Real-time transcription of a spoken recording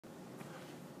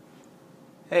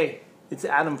Hey, it's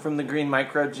Adam from the Green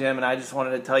Micro Gym, and I just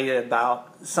wanted to tell you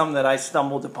about something that I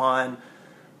stumbled upon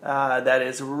that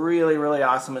is really, really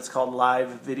awesome. It's called live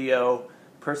video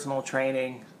personal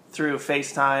training through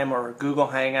FaceTime or Google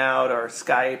Hangout or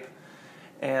Skype,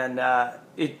 and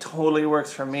it totally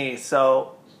works for me.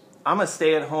 So I'm a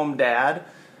stay-at-home dad.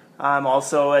 I'm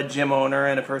also a gym owner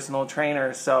and a personal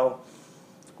trainer. So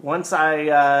once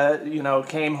I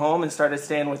came home and started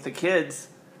staying with the kids,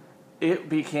 it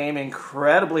became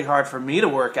incredibly hard for me to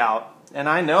work out. And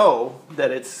I know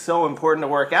that it's so important to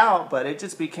work out, but it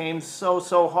just became so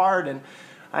hard. And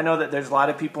I know that there's a lot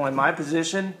of people in my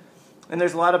position, and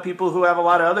there's a lot of people who have a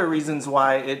lot of other reasons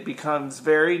why it becomes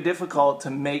very difficult to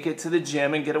make it to the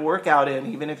gym and get a workout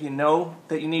in, even if you know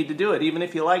that you need to do it, even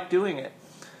if you like doing it.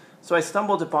 So I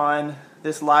stumbled upon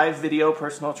this live video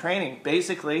personal training.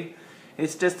 Basically,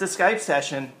 it's just a Skype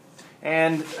session,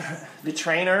 and the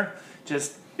trainer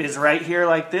just is right here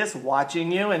like this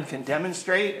watching you and can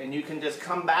demonstrate, and you can just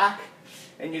come back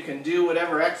and you can do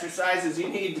whatever exercises you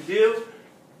need to do,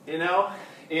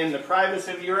 in the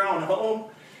privacy of your own home,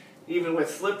 even with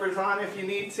slippers on if you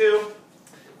need to.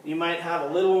 You might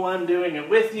have a little one doing it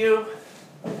with you,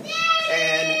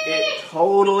 and it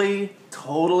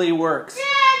totally works.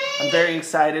 I'm very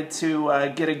excited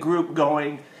to get a group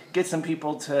going, get some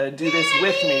people to do this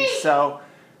with me. So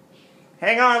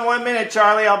hang on 1 minute,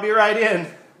 Charlie, I'll be right in.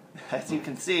 As you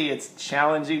can see, it's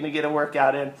challenging to get a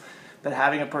workout in, but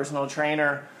having a personal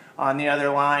trainer on the other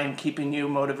line, keeping you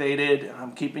motivated,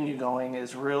 keeping you going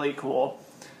is really cool.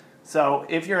 So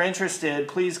if you're interested,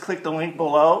 please click the link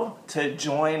below to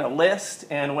join a list,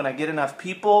 and when I get enough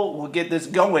people, we'll get this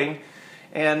going,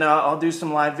 and I'll do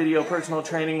some live video personal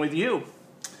training with you.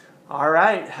 All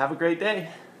right, have a great day.